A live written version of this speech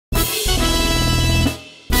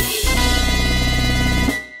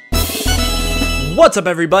What's up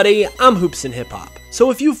everybody, I'm HoopsandHipHop.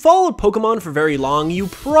 So if you've followed Pokemon for very long, you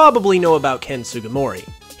probably know about Ken Sugimori.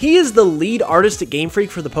 He is the lead artist at Game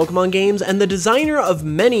Freak for the Pokemon games and the designer of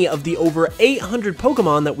many of the over 800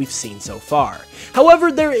 Pokemon that we've seen so far.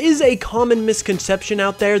 However, there is a common misconception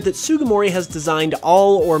out there that Sugimori has designed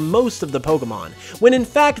all or most of the Pokemon, when in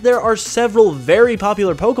fact there are several very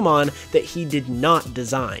popular Pokemon that he did not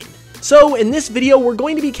design. So in this video, we're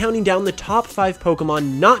going to be counting down the top 5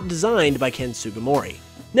 Pokemon not designed by Ken Sugimori.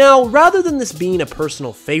 Now, rather than this being a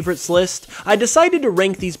personal favorites list, I decided to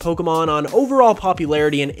rank these Pokemon on overall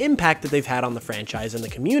popularity and impact that they've had on the franchise and the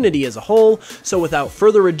community as a whole, so without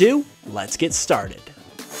further ado, let's get started.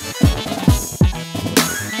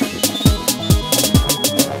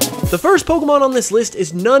 The first Pokemon on this list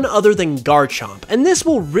is none other than Garchomp, and this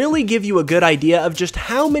will really give you a good idea of just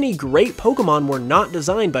how many great Pokemon were not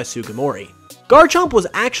designed by Sugimori. Garchomp was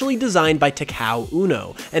actually designed by Takao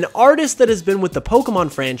Uno, an artist that has been with the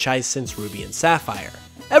Pokemon franchise since Ruby and Sapphire.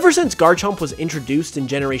 Ever since Garchomp was introduced in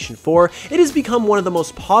Generation 4, it has become one of the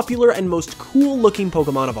most popular and most cool looking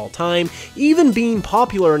Pokemon of all time, even being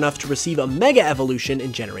popular enough to receive a Mega Evolution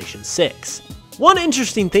in Generation 6. One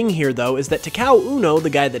interesting thing here though is that Takao Uno, the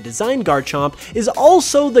guy that designed Garchomp, is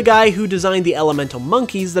also the guy who designed the elemental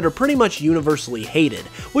monkeys that are pretty much universally hated,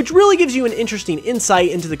 which really gives you an interesting insight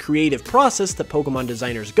into the creative process that Pokemon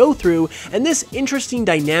designers go through, and this interesting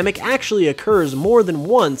dynamic actually occurs more than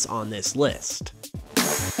once on this list.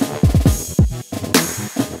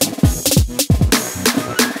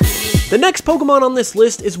 The next Pokemon on this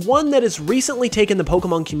list is one that has recently taken the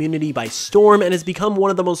Pokemon community by storm and has become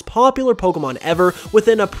one of the most popular Pokemon ever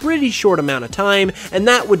within a pretty short amount of time, and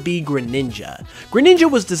that would be Greninja.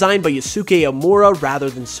 Greninja was designed by Yusuke Omura rather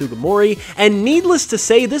than Sugimori, and needless to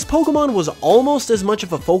say, this Pokemon was almost as much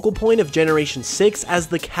of a focal point of Generation 6 as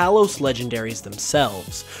the Kalos legendaries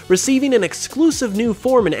themselves, receiving an exclusive new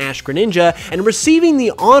form in Ash Greninja, and receiving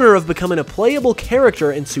the honor of becoming a playable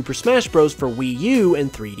character in Super Smash Bros. For Wii U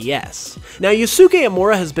and 3DS. Now, Yusuke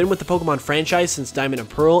Omura has been with the Pokemon franchise since Diamond and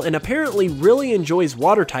Pearl and apparently really enjoys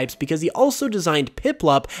water types because he also designed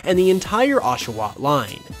Piplup and the entire Oshawott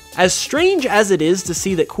line. As strange as it is to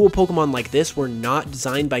see that cool Pokemon like this were not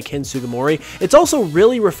designed by Ken Sugimori, it's also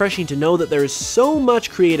really refreshing to know that there is so much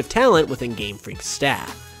creative talent within Game Freak's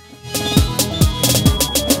staff.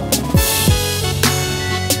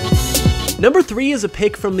 Number 3 is a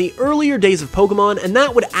pick from the earlier days of Pokemon, and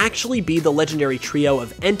that would actually be the legendary trio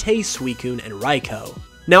of Entei, Suicune, and Raikou.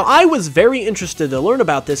 Now, I was very interested to learn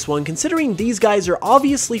about this one considering these guys are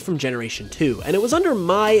obviously from Generation 2, and it was under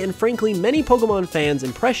my and frankly many Pokemon fans'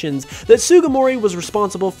 impressions that Sugimori was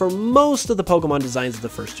responsible for most of the Pokemon designs of the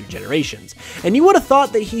first 2 generations, and you would have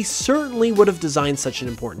thought that he certainly would have designed such an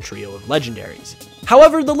important trio of legendaries.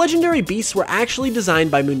 However, the legendary beasts were actually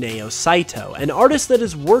designed by Muneo Saito, an artist that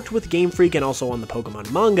has worked with Game Freak and also on the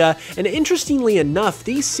Pokemon manga, and interestingly enough,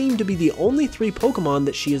 these seem to be the only 3 Pokemon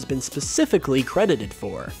that she has been specifically credited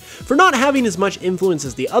for. For not having as much influence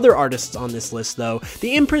as the other artists on this list though,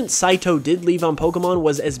 the imprint Saito did leave on Pokemon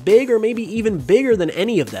was as big or maybe even bigger than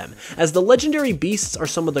any of them, as the legendary beasts are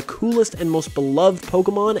some of the coolest and most beloved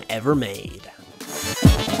Pokemon ever made.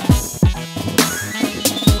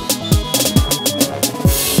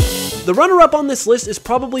 The runner-up on this list is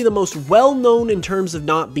probably the most well-known in terms of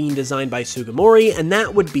not being designed by Sugimori, and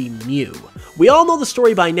that would be Mew. We all know the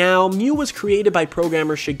story by now. Mew was created by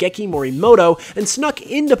programmer Shigeki Morimoto and snuck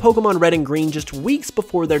into Pokemon Red and Green just weeks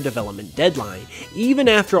before their development deadline, even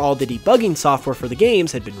after all the debugging software for the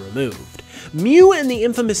games had been removed. Mew and the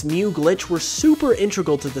infamous Mew glitch were super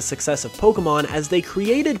integral to the success of Pokemon, as they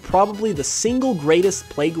created probably the single greatest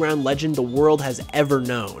playground legend the world has ever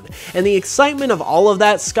known, and the excitement of all of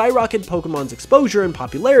that skyrocketed Pokemon's exposure and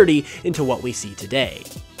popularity into what we see today.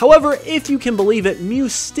 However, if you can believe it, Mew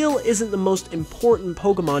still isn't the most important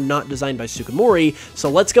Pokemon not designed by Sugimori, so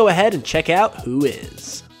let's go ahead and check out who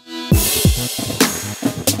is.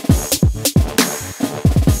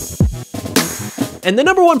 And the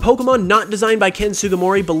number 1 Pokemon not designed by Ken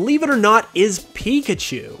Sugimori, believe it or not, is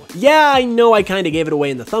Pikachu. Yeah, I know I kinda gave it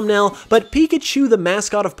away in the thumbnail, but Pikachu, the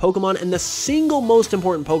mascot of Pokemon and the single most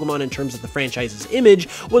important Pokemon in terms of the franchise's image,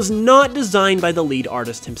 was not designed by the lead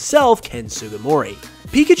artist himself, Ken Sugimori.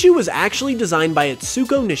 Pikachu was actually designed by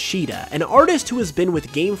Atsuko Nishida, an artist who has been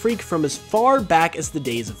with Game Freak from as far back as the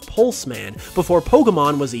days of Pulseman, before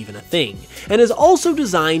Pokemon was even a thing, and has also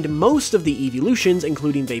designed most of the evolutions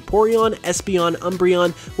including Vaporeon, Espeon,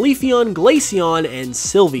 Umbreon, Leafeon, Glaceon, and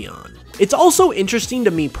Sylveon. It's also interesting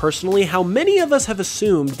to me personally how many of us have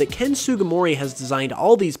assumed that Ken Sugimori has designed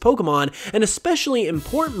all these Pokemon, and especially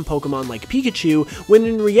important Pokemon like Pikachu, when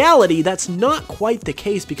in reality that's not quite the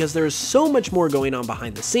case because there is so much more going on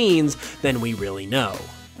behind the scenes than we really know.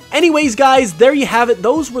 Anyways guys, there you have it,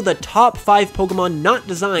 those were the top 5 Pokemon not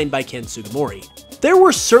designed by Ken Sugimori. There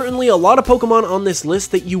were certainly a lot of Pokemon on this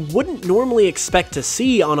list that you wouldn't normally expect to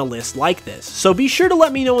see on a list like this, so be sure to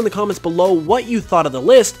let me know in the comments below what you thought of the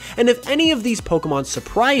list, and if any of these Pokemon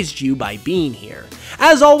surprised you by being here.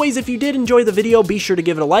 As always, if you did enjoy the video, be sure to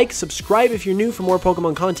give it a like, subscribe if you're new for more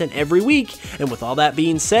Pokemon content every week, and with all that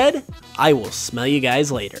being said, I will smell you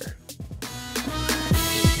guys later.